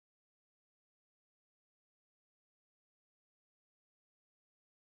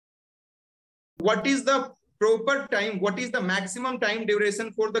what is the proper time? What is the maximum time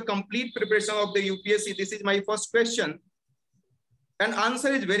duration for the complete preparation of the UPSC? This is my first question. And answer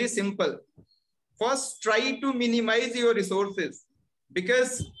is very simple. First, try to minimize your resources,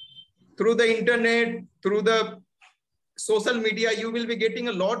 because through the internet, through the social media, you will be getting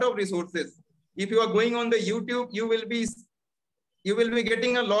a lot of resources. If you are going on the YouTube, you will be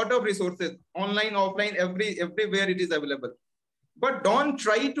getting a lot of resources, online, offline, everywhere it is available. But don't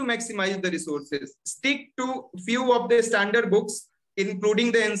try to maximize the resources. Stick to few of the standard books,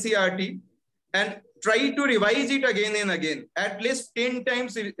 including the NCERT, and try to revise it again and again. At least 10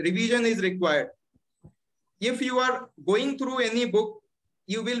 times revision is required. If you are going through any book,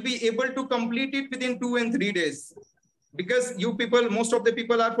 you will be able to complete it within 2 and 3 days. Because you people, most of the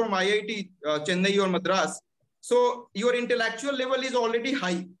people are from IIT, Chennai or Madras. So your intellectual level is already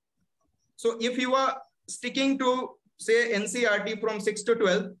high. So if you are sticking to, say, NCERT from 6 to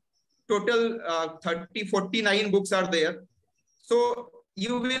 12, total 49 books are there. So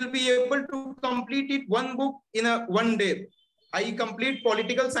you will be able to complete it one book in one day. I complete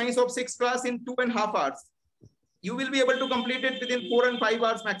political science of 6th class in 2.5 hours. You will be able to complete it within 4 and 5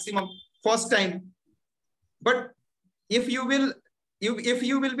 hours maximum, first time. But if you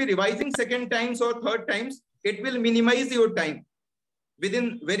will be revising second times or third times, it will minimize your time.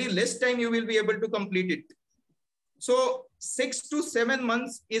 Within very less time, you will be able to complete it. So 6 to 7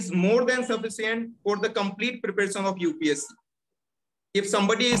 months is more than sufficient for the complete preparation of UPSC. If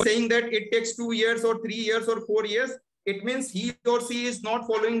somebody is saying that it takes 2 years or 3 years or 4 years, it means he or she is not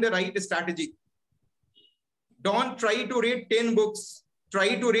following the right strategy. Don't try to read 10 books.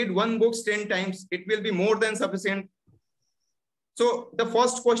 Try to read one book 10 times. It will be more than sufficient. So the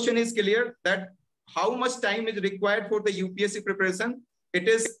first question is clear, that how much time is required for the UPSC preparation? It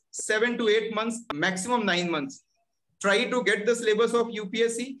is 7 to 8 months, maximum 9 months. Try to get the syllabus of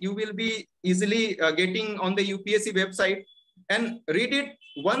UPSC. You will be easily getting on the UPSC website, and read it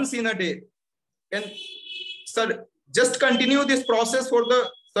once in a day. And sir, just continue this process for the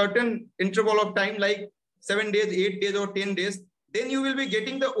certain interval of time, like 7 days, 8 days, or 10 days. Then you will be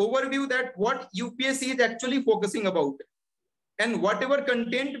getting the overview that what UPSC is actually focusing about. And whatever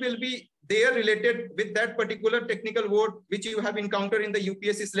content will be there related with that particular technical word which you have encountered in the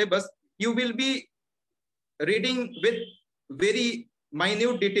UPSC syllabus, you will be reading with very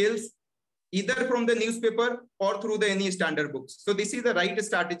minute details, either from the newspaper or through the any standard books. So this is the right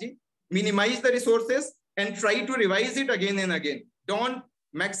strategy. Minimize the resources and try to revise it again and again. Don't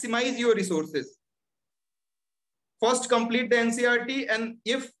maximize your resources. First, complete the NCERT, and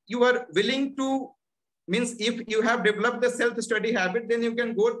if you are willing to, means if you have developed the self-study habit, then you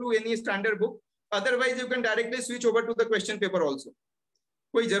can go to any standard book. Otherwise, you can directly switch over to the question paper also.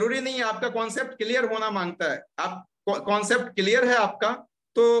 कोई जरूरी नहीं है, आपका concept clear होना मांगता है. आप concept clear है आपका,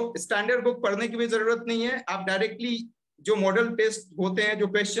 तो स्टैंडर्ड बुक पढ़ने की भी जरूरत नहीं है. आप डायरेक्टली जो मॉडल टेस्ट होते हैं, जो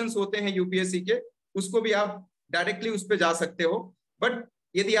क्वेश्चंस होते हैं यूपीएससी के, उसको भी आप डायरेक्टली उस पे जा सकते हो. बट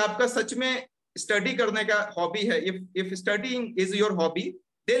यदि आपका सच में स्टडी करने का हॉबी है, if studying is your hobby,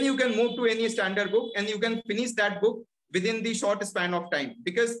 then you can move to any standard book and you can finish that book within the short span of time,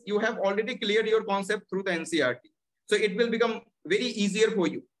 because you have already cleared your concept through the NCERT. So it will become very easier for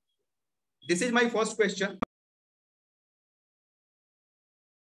you. This is my first question.